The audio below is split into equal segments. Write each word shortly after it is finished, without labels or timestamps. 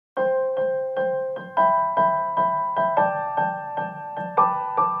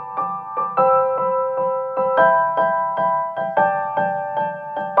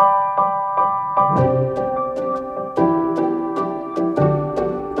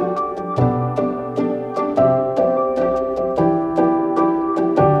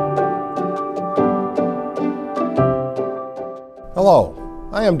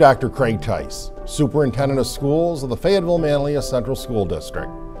am Dr. Craig Tice, Superintendent of Schools of the Fayetteville-Manlius Central School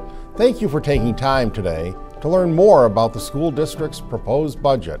District. Thank you for taking time today to learn more about the school district's proposed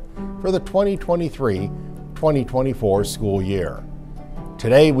budget for the 2023-2024 school year.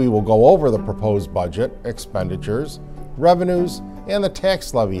 Today we will go over the proposed budget, expenditures, revenues, and the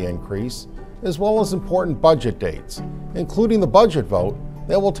tax levy increase, as well as important budget dates, including the budget vote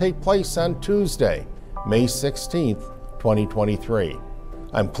that will take place on Tuesday, May 16th, 2023.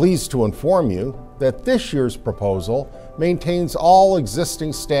 I'm pleased to inform you that this year's proposal maintains all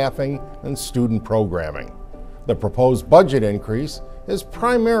existing staffing and student programming. The proposed budget increase is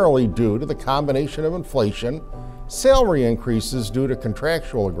primarily due to the combination of inflation, salary increases due to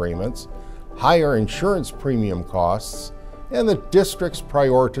contractual agreements, higher insurance premium costs, and the district's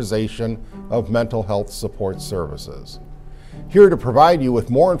prioritization of mental health support services. Here to provide you with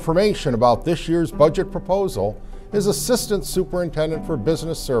more information about this year's budget proposal is Assistant Superintendent for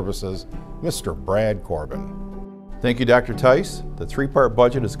Business Services, Mr. Brad Corbin. Thank you, Dr. Tice. The three-part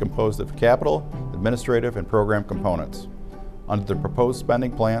budget is composed of capital, administrative, and program components. Under the proposed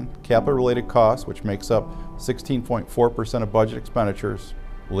spending plan, capital-related costs, which makes up 16.4% of budget expenditures,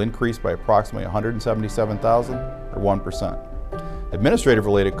 will increase by approximately $177,000 or 1%.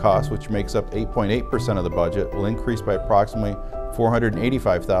 Administrative-related costs, which makes up 8.8% of the budget, will increase by approximately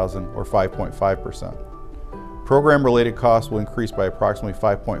 $485,000 or 5.5%. Program-related costs will increase by approximately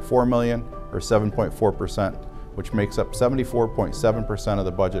 $5.4 million or 7.4%, which makes up 74.7% of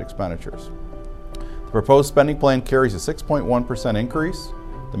the budget expenditures. The proposed spending plan carries a 6.1% increase.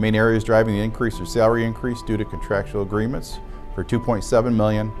 The main areas driving the increase are salary increase due to contractual agreements for $2.7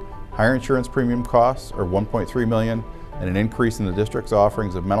 million, higher insurance premium costs or $1.3 million, and an increase in the district's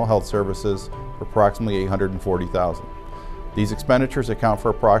offerings of mental health services for approximately $840,000. These expenditures account for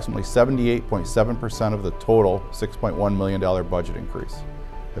approximately 78.7% of the total $6.1 million budget increase.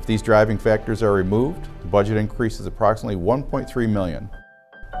 If these driving factors are removed, the budget increase is approximately $1.3 million.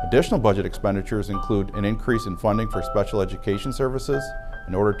 Additional budget expenditures include an increase in funding for special education services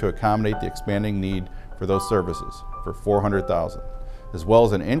in order to accommodate the expanding need for those services for $400,000, as well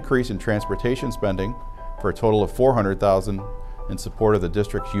as an increase in transportation spending for a total of $400,000 in support of the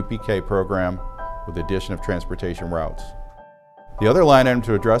district's UPK program with the addition of transportation routes. The other line item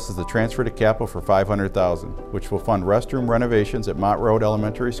to address is the transfer to capital for $500,000, which will fund restroom renovations at Mott Road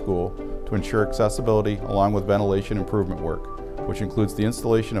Elementary School to ensure accessibility along with ventilation improvement work, which includes the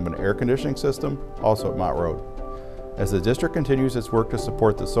installation of an air conditioning system also at Mott Road. As the district continues its work to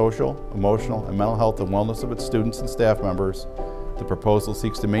support the social, emotional, and mental health and wellness of its students and staff members, the proposal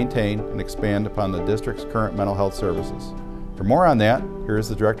seeks to maintain and expand upon the district's current mental health services. For more on that, here is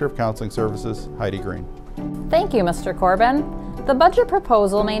the Director of Counseling Services, Heidi Green. Thank you, Mr. Corbin. The budget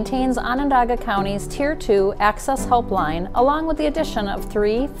proposal maintains Onondaga County's Tier 2 Access Helpline along with the addition of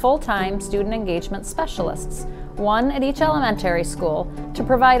 3 full-time student engagement specialists, 1 at each elementary school, to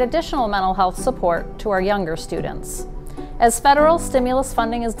provide additional mental health support to our younger students. As federal stimulus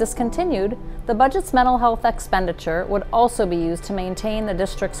funding is discontinued, the budget's mental health expenditure would also be used to maintain the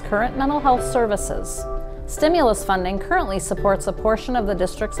district's current mental health services. Stimulus funding currently supports a portion of the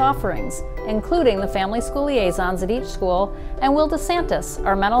district's offerings, including the family school liaisons at each school and Will DeSantis,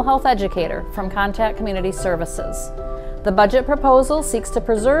 our mental health educator from Contact Community Services. The budget proposal seeks to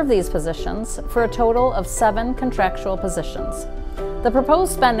preserve these positions for a total of 7 contractual positions. The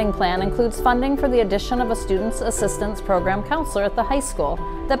proposed spending plan includes funding for the addition of a Student Assistance Program counselor at the high school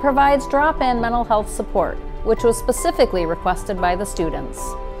that provides drop-in mental health support, which was specifically requested by the students.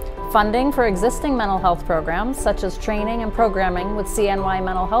 Funding for existing mental health programs, such as training and programming with CNY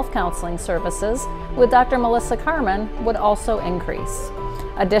Mental Health Counseling Services with Dr. Melissa Carmen, would also increase.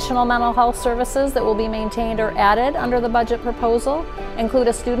 Additional mental health services that will be maintained or added under the budget proposal include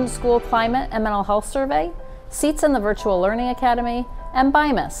a student school climate and mental health survey, seats in the Virtual Learning Academy, and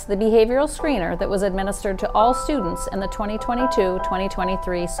BIMUS, the behavioral screener that was administered to all students in the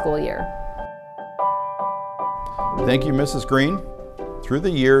 2022-2023 school year. Thank you, Mrs. Green. Through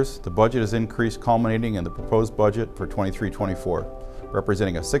the years, the budget has increased, culminating in the proposed budget for 23-24,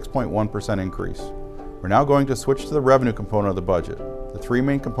 representing a 6.1% increase. We're now going to switch to the revenue component of the budget. The 3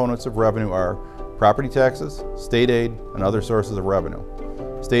 main components of revenue are property taxes, state aid, and other sources of revenue.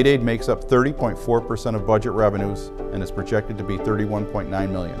 State aid makes up 30.4% of budget revenues and is projected to be $31.9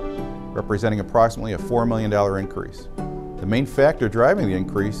 million, representing approximately a $4 million increase. The main factor driving the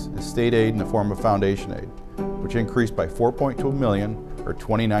increase is state aid in the form of foundation aid, which increased by $4.2 million or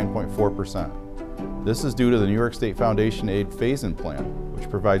 29.4%. This is due to the New York State Foundation Aid phase-in plan, which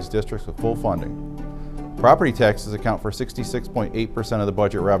provides districts with full funding. Property taxes account for 66.8% of the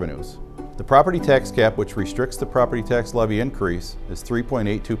budget revenues. The property tax cap, which restricts the property tax levy increase, is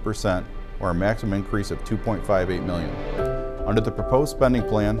 3.82%, or a maximum increase of $2.58 million. Under the proposed spending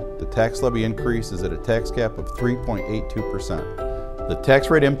plan, the tax levy increase is at a tax cap of 3.82%. The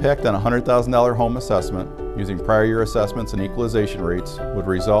tax rate impact on a $100,000 home assessment, using prior year assessments and equalization rates, would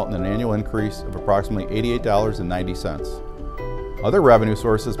result in an annual increase of approximately $88.90. Other revenue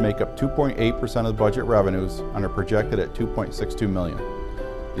sources make up 2.8% of the budget revenues and are projected at $2.62 million.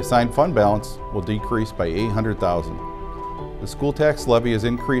 The assigned fund balance will decrease by $800,000. The school tax levy has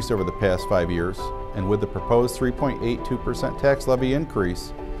increased over the past 5 years, and with the proposed 3.82% tax levy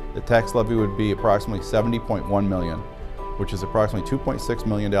increase, the tax levy would be approximately $70.1 million, which is approximately $2.6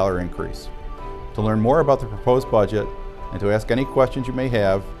 million increase. To learn more about the proposed budget and to ask any questions you may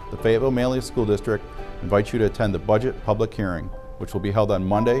have, the Fayetteville-Manlius School District invites you to attend the budget public hearing, which will be held on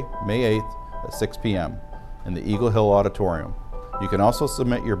Monday, May 8th at 6 p.m. in the Eagle Hill Auditorium. You can also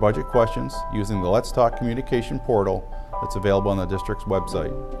submit your budget questions using the Let's Talk communication portal that's available on the district's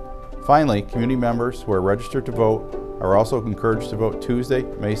website. Finally, community members who are registered to vote are also encouraged to vote Tuesday,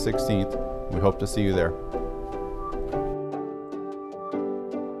 May 16th. We hope to see you there.